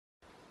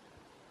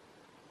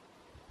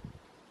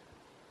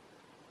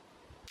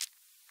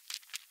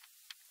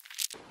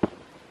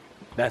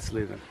That's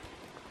living.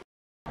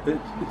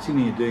 It's in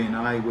your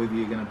DNA whether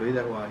you're going to be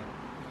that way.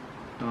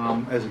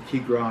 As a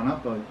kid growing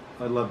up,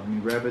 I loved me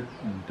rabbit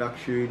and duck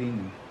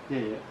shooting.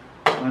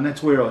 And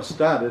that's where I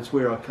started. That's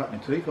where I cut my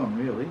teeth on,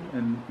 really.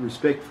 And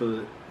respect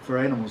for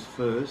animals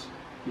first.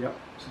 Yep.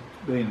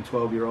 Being a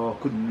 12-year-old,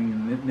 couldn't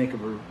wring the neck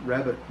of a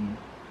rabbit, and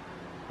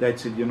Dad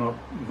said, "You're not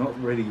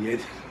ready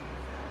yet."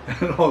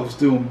 And I was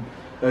doing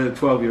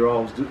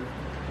 12-year-olds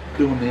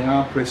doing the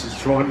arm presses,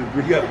 trying to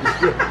bring up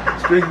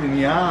strengthen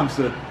the arms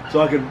so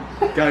I could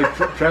go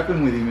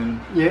trapping with him.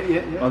 And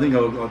I think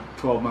I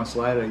 12 months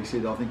later, he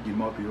said, "I think you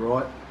might be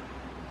right."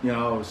 You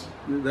know,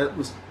 that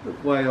was the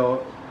way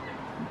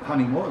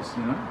hunting was.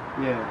 You know.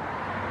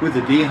 Yeah. With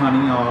the deer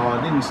hunting,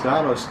 I didn't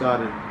start. I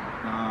started.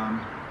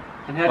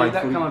 And how did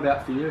that come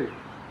about for you?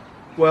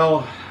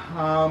 Well,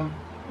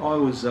 I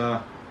was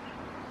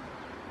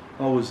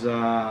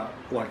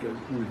like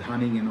with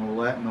hunting and all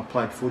that, and I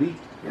played footy.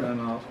 Yep.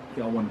 And I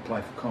wanted to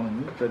play for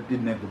Collingwood, but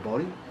didn't have the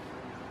body.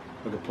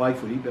 I could play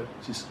footy, but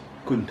just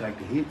couldn't take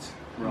the hits.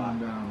 Right.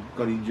 And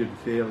got injured a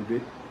fairly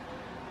bit.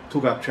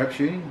 Took up trap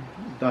shooting,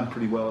 done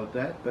pretty well at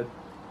that, but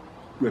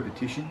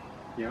repetition.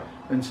 Yeah.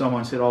 And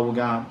someone said, "Oh,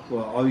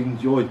 well, I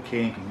enjoyed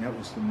camping. That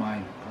was the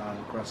main part of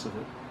the crux of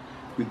it.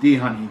 With deer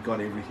hunting, you've got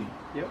everything.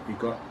 Yep. You've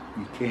got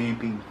your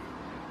camping,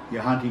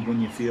 your hunting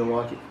when you feel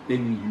like it.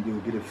 Then you can do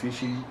a bit of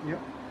fishing. Yep.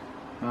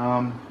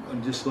 I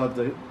just love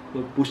the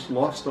bush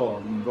lifestyle,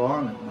 the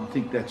environment, and I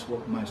think that's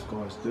what most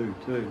guys do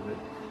too.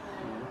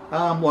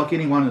 But like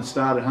anyone that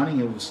started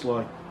hunting, it was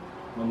like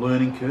a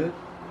learning curve.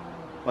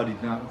 I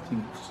did not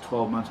think it was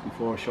 12 months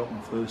before I shot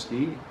my first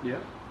deer.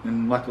 Yeah.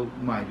 And luckily,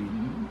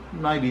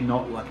 maybe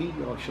not lucky,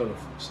 I shot a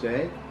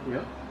stag.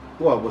 Yeah.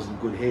 Well, I wasn't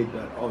a good head,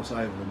 but I was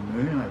over the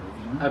moon over it,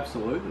 you know.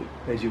 Absolutely.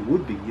 As you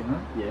would be, you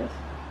know. Yes.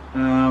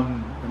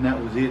 And that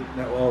was it.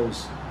 I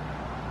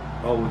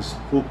was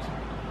hooked.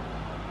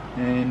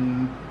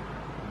 And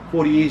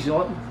 40 years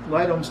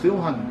later, I'm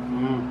still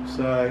hunting.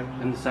 So.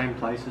 In the same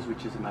places,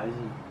 which is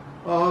amazing.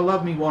 Oh, I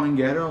love me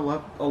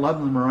Wanangata. I love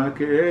the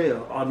Morocco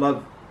area. I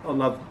love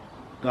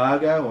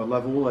Dargo. I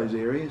love all those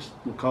areas.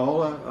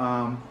 Lucola.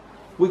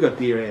 We got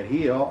deer out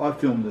here. I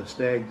filmed a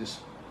stag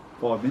just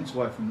 5 minutes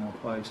away from my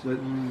place, but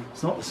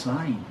it's not the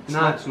same. It's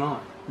not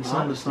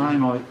the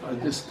same. I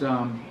just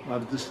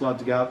love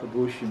to go up the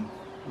bush, and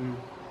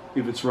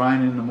if it's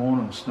raining in the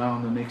morning or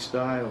snowing the next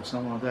day or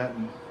something like that,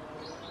 and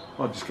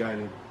I just go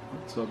to,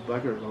 so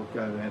bugger it, I'll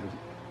go and have a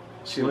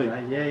sleep.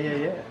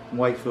 Yeah. And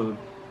wait for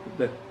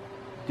that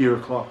deer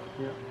o'clock.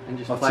 Yeah. And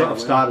just I've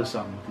started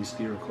something with this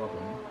deer o'clock.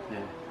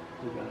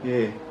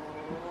 Yeah.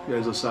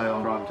 As I say,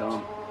 prime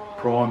time.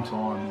 Prime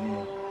time,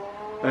 yeah.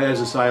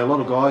 As I say, a lot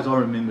of guys, I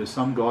remember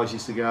some guys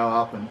used to go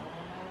up and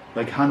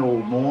they'd hunt all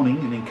morning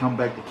and then come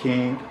back to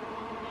camp,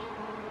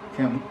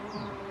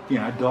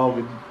 dog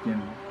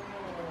and,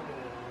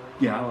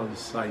 I would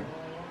say,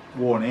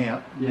 worn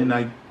out, and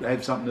then they'd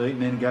have something to eat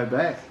and then go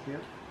back.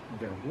 Yep. I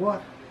go,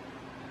 what?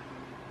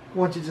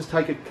 Why don't you just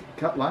take a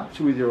cut lunch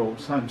with you or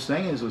some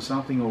singers or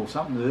something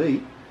to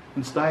eat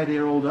and stay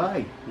there all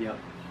day? Yep.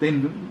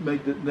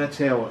 Then that's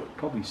how it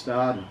probably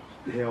started,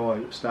 how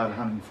I started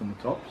hunting from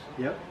the tops.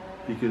 Yep.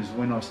 Because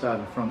when I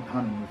started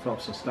hunting the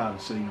tops, I started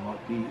seeing a lot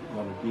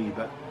of deer,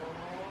 but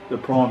the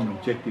prime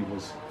objective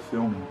was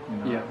filming.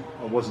 Yep.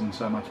 I wasn't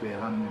so much about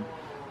hunting.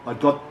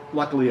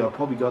 Luckily, I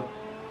probably got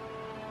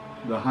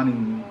the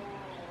hunting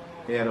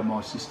out of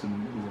my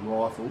system with a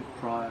rifle.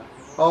 Prior.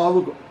 Oh,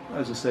 look,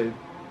 as I said,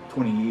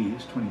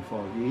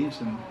 25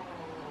 years, and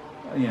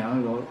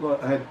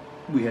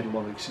we had a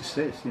lot of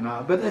success,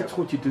 But that's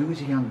what you do as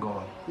a young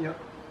guy. Yep.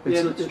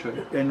 That's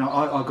true. And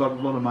I got a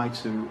lot of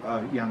mates who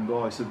are young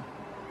guys that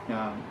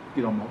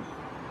get on my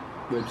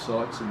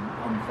websites and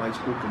on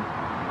Facebook, and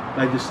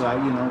they just say,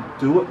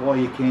 do it while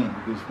you can,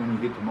 because when you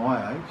get to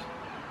my age,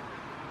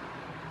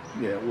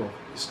 you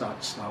start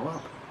to slow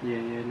up.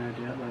 Yeah, no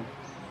doubt,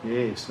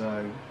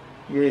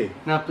 Yeah.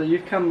 No, but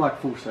you've come like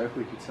full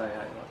circle, you could say,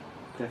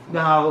 definitely.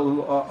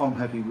 No, I'm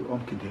happy.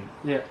 I'm content.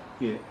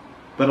 Yeah.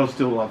 But I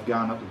still love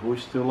going up the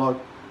bush.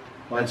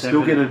 I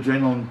still get an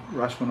adrenaline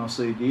rush when I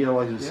see a deer.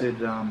 Like I said,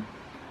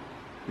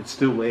 it's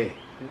still there.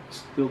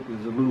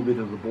 There's a little bit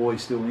of the boy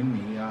still in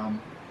me.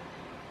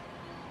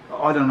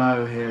 I don't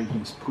know how you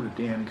can put it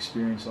down.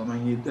 Experience. I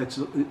mean,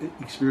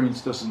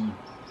 experience doesn't.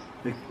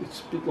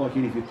 It's a bit like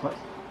if you play.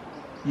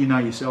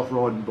 Yourself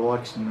riding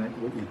bikes and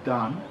what you've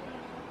done,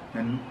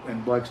 and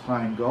blokes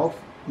playing golf.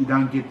 You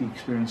don't get the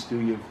experience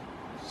till you've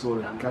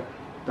sort of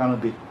done a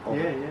bit of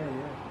it.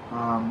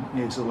 Yeah.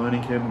 It's a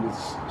learning curve with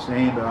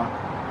Sambar,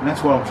 and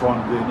that's what I'm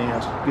trying to do now,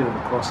 is get it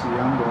across to the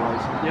young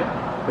guys. Yep.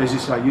 As you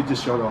say, you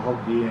just shot a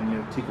hog deer and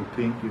you're tickled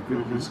pink, you've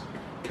just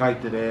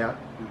caked it out,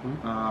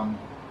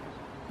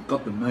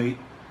 got the meat.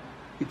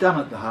 You've done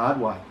it the hard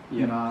way, I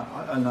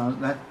know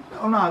that.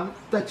 Oh no,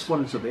 that's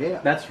what it's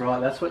about. That's right.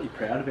 That's what you're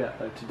proud about,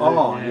 though. To do.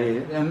 Oh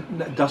yeah,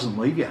 and it doesn't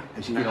leave you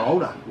as you get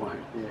older. It won't.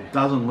 Yeah. It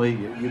doesn't leave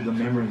you. You have the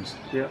memories.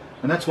 Yeah.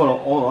 And that's what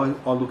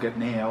I look at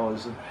now.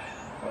 As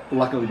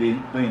luckily being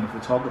a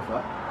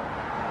photographer,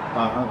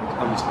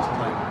 I used to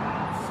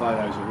take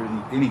photos or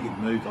any get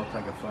moved, I'll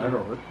take a photo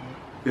of it.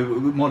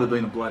 It might have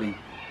been a bloody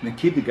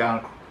kid to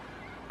go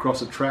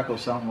across a track or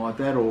something like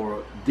that,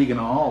 or digging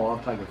a hole,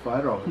 I'll take a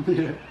photo of it.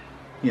 Yeah.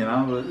 You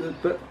know,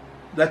 but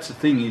that's the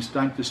thing is,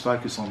 don't just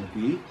focus on the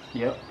deer.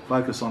 Yep.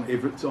 Focus on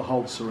the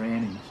whole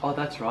surroundings. Oh,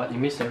 that's right. You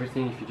miss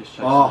everything if you just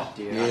chase that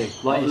deer. Yeah.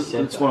 Like you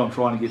said. That's what I'm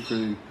trying to get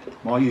through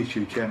my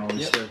YouTube channel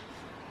is to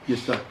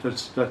just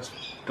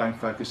don't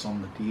focus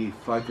on the deer.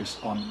 Focus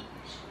on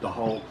the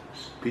whole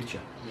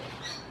picture. Yep.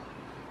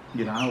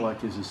 You know,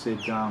 like as I said,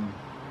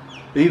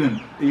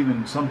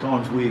 even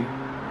sometimes we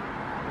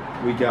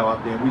go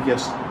up there, we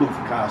just look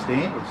for cast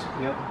antlers.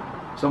 Yep.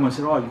 Someone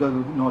said, "Oh, you've got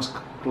a nice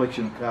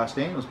collection of cast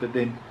antlers," but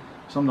then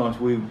sometimes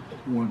we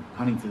weren't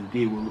hunting for the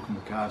deer, we're looking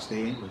for cast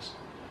antlers.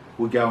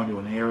 We'll go into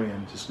an area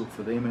and just look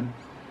for them, and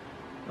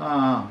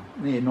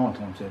 9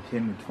 times out of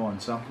 10 we'd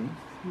find something.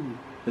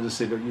 As I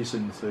said, you've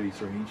seen the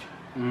 33-inch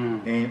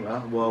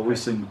antler. Well, we've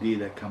seen the deer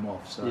that come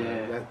off, so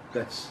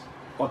that's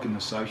I can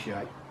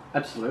associate.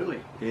 Absolutely.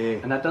 Yeah.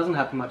 And that doesn't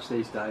happen much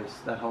these days,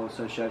 that whole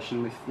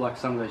association with like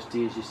some of those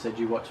deers you said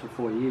you watched for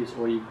 4 years,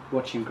 or you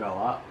watch him grow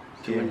up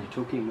to when you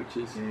took him, which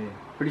is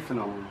pretty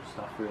phenomenal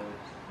stuff, really.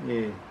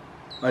 Yeah.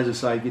 As I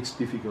say, it gets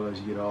difficult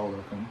as you get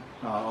older.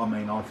 I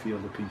mean, I feel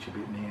the pinch a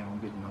bit now, I'm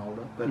getting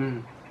older, but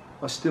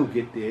I still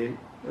get there.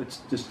 It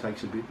just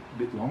takes a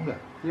bit longer.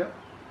 Yep.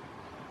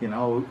 You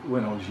know,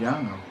 when I was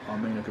young, I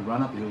mean, I could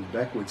run up the hills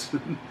backwards.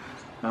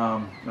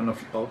 And a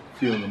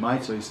few of the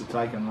mates I used to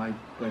take, and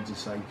they'd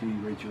just say, "Gee,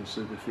 Reg, you're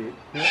super fit."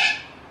 Yep.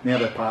 Now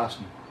they pass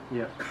me.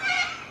 Yep.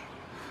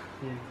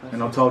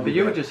 And I told you. But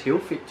you were just hill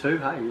fit too,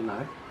 hey? You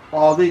know.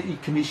 Oh, the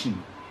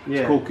conditioning. Yeah.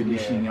 It's called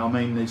conditioning. Yeah. I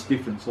mean, there's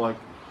difference. Like,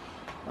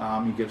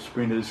 you get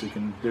sprinters who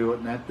can do it,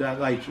 and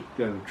they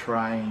go to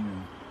train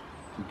and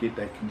to get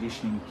that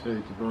conditioning to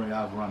be able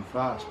to run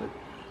fast. But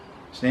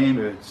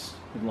Sambar, it's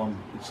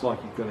like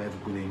you've got to have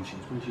a good engine.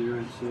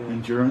 Endurance, yeah.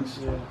 Endurance.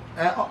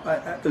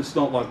 Yeah. It's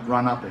not like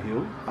run up a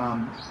hill.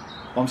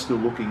 I'm still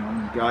looking.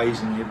 I'm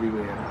gazing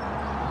everywhere.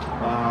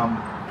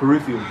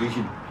 Peripheral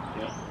vision.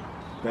 Yeah.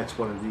 That's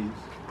what it is.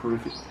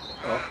 Peripheral.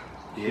 Oh,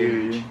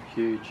 Huge.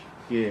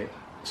 Yeah.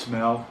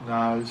 Smell,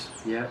 nose.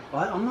 Yeah.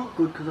 I'm not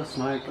good because I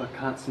smoke. I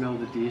can't smell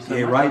the deer so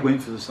yeah, much. Ray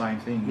went for the same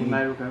thing. Your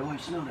mate will go, "Oh, you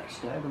smell that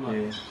stag?" I'm like,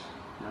 yeah.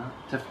 "No,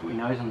 just put your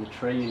nose on the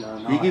tree, you know."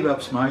 He gave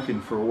up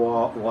smoking for a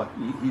while. Like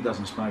he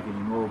doesn't smoke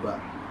anymore, but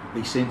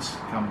his sense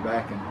come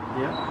back,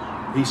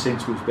 and his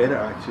sense was better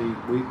actually.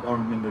 I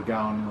remember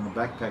going on a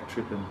backpack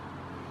trip,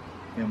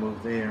 and we were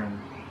there, and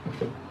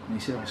he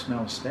said, "I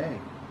smell a stag."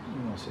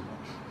 And I said,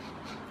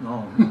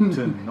 "No,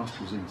 turn my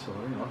nostrils in, sorry,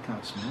 I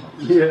can't smell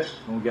it." Yeah.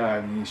 And we go over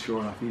and sure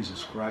enough, here's a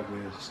scrape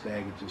where the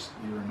stag had just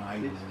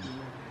urinated.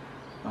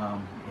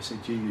 And, I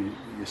said, "Gee,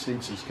 your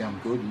senses come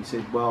good." He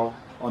said, "Well,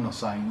 I'm not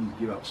saying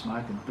you give up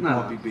smoking, but it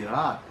might be a bit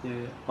hard."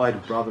 Yeah. I had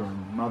a brother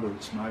and mother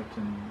that smoked,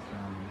 and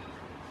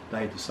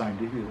they had the same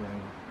difficulty.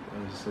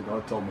 As I said, I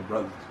told my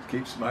brother to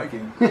keep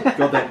smoking.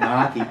 Got that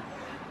narky.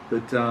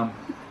 But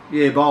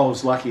but I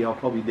was lucky. I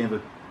probably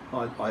never.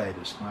 I had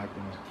to smoke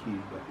when I was a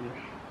kid, but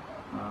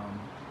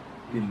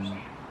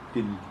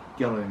didn't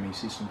get it in my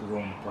system because I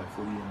wanted to play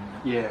footy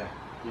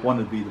and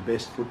wanted to be the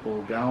best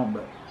football going,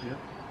 but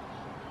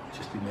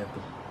just didn't have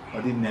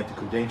I didn't have the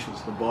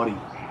credentials, the body.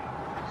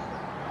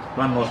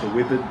 Run like a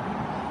whippet.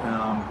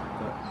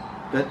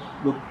 But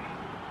look,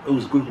 it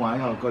was a good way.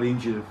 I got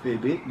injured a fair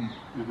bit, and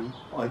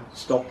I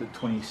stopped at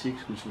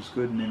 26, which was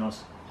good, and then I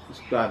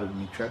started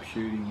my trap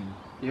shooting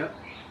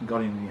and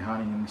got into my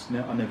hunting,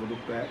 and I never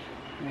looked back.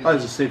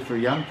 As I said, for a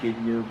young kid,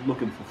 you're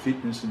looking for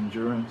fitness and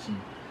endurance and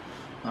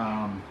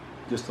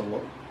just a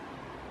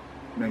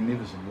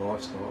magnificent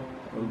lifestyle.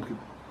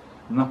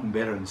 Nothing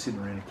better than sitting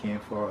around a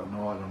campfire at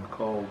night on a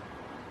cold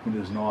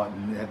winter's night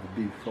and have a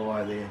big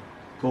fire there,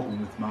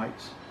 talking with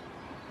mates.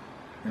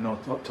 And I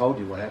told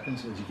you what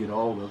happens as you get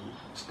older,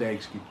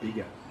 stags get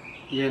bigger.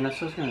 Yeah, and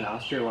that's what I was going to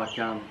ask you. Like,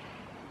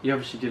 you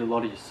obviously did a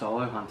lot of your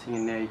solo hunting,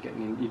 and now you're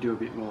getting in, you do a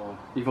bit more.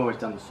 You've always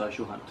done the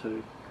social hunt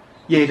too.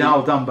 Yeah, no,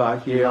 I've done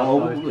both. Yeah,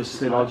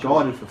 I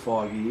guided for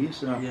 5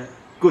 years.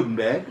 Good and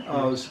bad.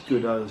 I was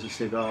good. As I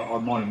said, I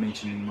might have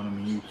mentioned in one of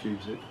my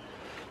YouTubes that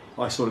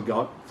I sort of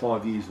got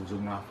 5 years was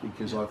enough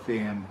because I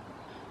found,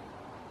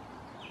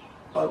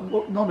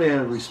 not out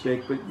of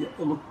respect, but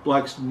look,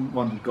 blokes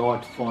want to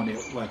guide to find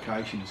out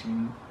locations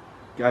and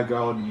go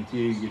guiding with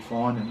you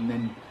find it, and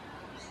then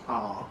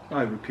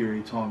over a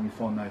period of time you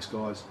find those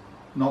guys,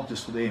 not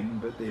just for them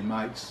but their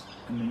mates,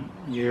 and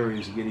the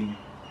areas are getting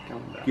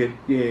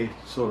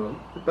sort of,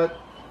 but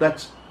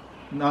that's,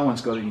 no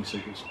one's got any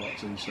secret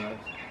spots these days.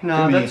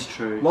 No, that's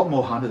true. A lot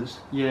more hunters.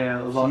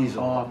 Yeah, a lot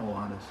more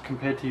hunters.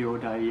 Compared to your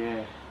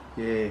day,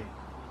 Yeah.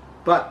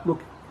 But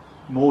look,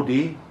 more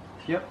deer.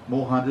 Yep.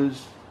 More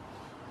hunters.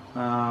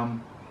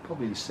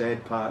 Probably the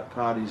sad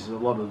part is a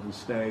lot of the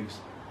stags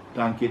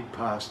don't get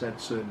past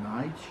that certain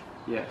age.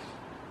 Yes.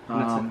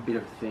 And that's a bit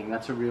of a thing.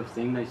 That's a real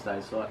thing these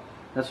days. Like,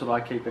 that's what I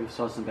keep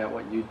emphasising about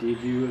what you did.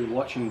 You were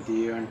watching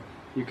deer, and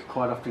you could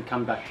quite often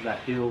come back to that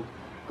hill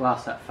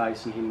glass that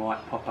face and he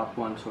might pop up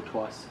once or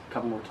twice, a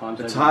couple more times.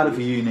 It's harder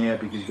for you now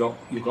because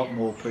you've got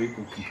more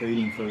people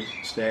competing for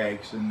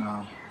stags, and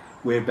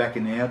where back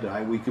in our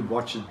day we could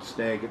watch a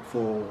stag at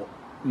 3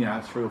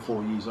 or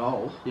 4 years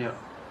old. Yeah.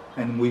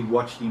 And we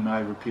watched him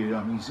over a period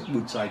of time.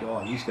 We'd say, oh,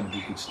 he's going to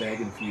be a good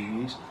stag in a few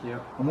years. Yeah.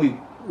 And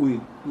we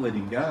let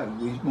him go.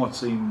 We might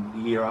see him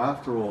the year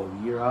after or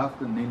the year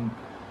after, and then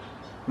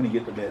when he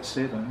get to about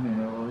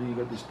 7, you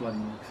got this bloody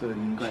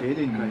 30-inch head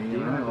in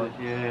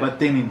there. But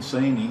then in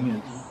seeing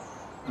him,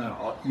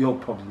 you're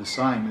probably the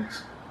same.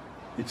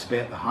 It's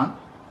about the hunt,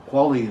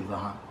 quality of the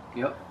hunt.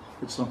 Yep.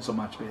 It's not so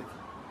much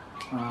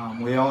about.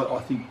 Where I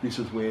think this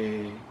is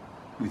where,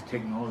 with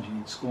technology,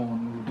 it's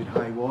gone a little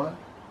bit haywire.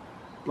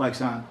 Blokes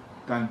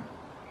don't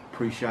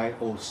appreciate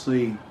or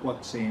see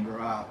what Sambar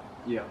are.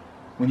 Yeah.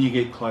 When you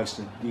get close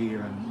to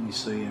deer and you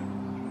see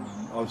them,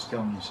 I was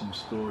telling you some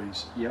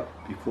stories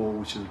before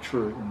which are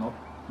true, and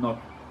not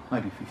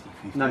maybe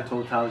 50-50. No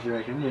tall tales, you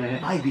reckon? Yeah.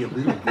 Maybe a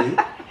little bit.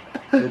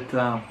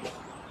 But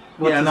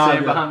what's the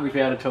Sambar hunt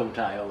without a tall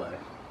tale though?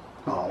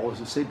 Oh,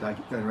 as I said, they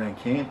go around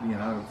camp.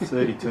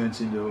 30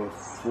 turns into a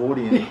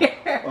 40. And,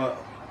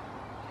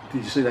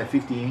 did you see that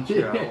 50-inch?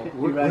 You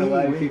ran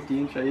away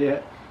 50-inch,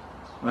 yeah.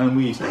 And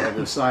we used to have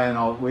the saying,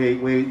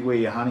 where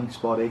your hunting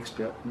spot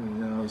expert,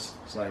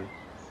 say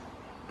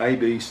A,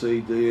 B,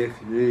 C, D, F,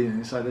 G,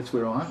 and say that's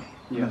where I hunt.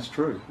 Yeah. And that's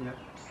true. Yeah.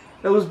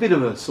 It was a bit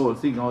of a sort of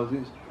thing.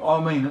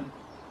 I mean,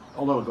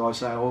 a lot of guys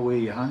say, oh, where are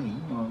you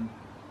hunting?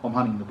 I'm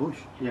hunting the bush.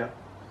 Yeah.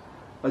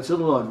 It's a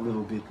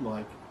little bit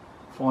like,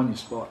 find your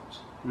spots.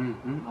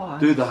 Mm-hmm. Oh,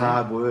 do the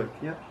hard work.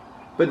 Yeah.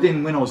 But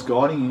then when I was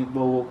guiding it,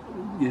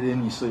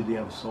 then you see the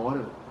other side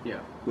of it. Yeah.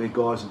 Where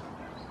guys,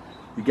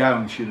 you go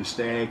and shoot a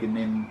stag, and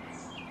then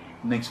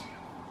next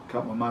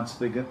couple of months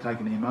they're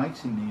taking their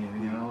mates in there.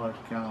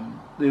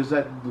 There's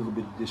that little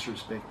bit of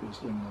disrespect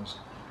as when I was,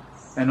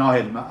 and I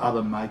had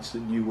other mates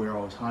that knew where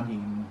I was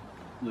hunting.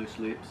 Loose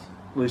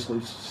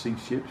lips, sink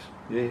ships.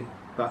 Yeah.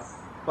 But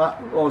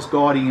I was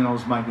guiding and I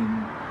was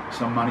making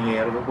some money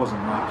out of it. It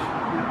wasn't much.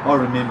 Yeah. I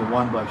remember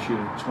one bloke shoot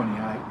at 28,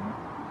 and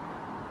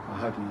I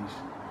hope he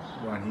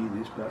won't hear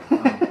this, but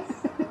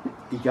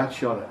he gut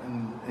shot it,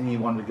 and he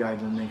wanted to go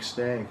to the next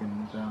stag,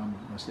 and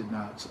I said,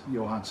 no,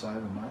 your hunt's over,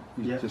 mate.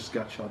 You just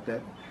gut shot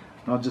that.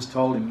 And I just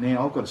told him,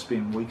 now I've got to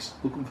spend weeks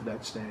looking for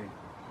that stag.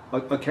 I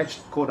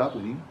caught up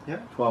with him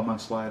 12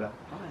 months later.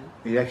 Oh,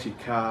 yeah. He actually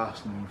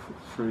cast and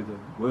threw the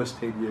worst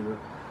head you ever,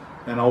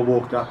 and I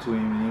walked up to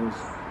him and he was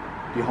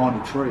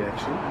behind a tree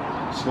actually,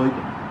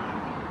 sleeping.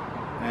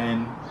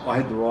 And I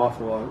had the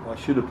rifle, I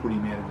should have put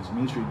him out of his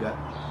misery, but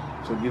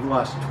so if you've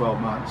lasted 12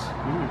 months,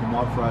 you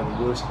might throw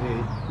the worst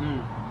head.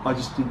 I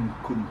just couldn't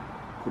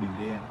put him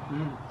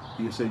down.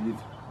 You said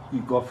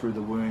you've got through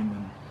the wound,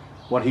 and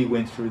what he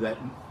went through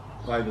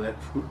over that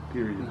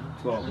period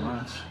of 12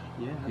 months.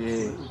 Yeah,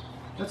 absolutely.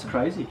 That's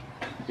crazy.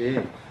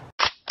 Yeah.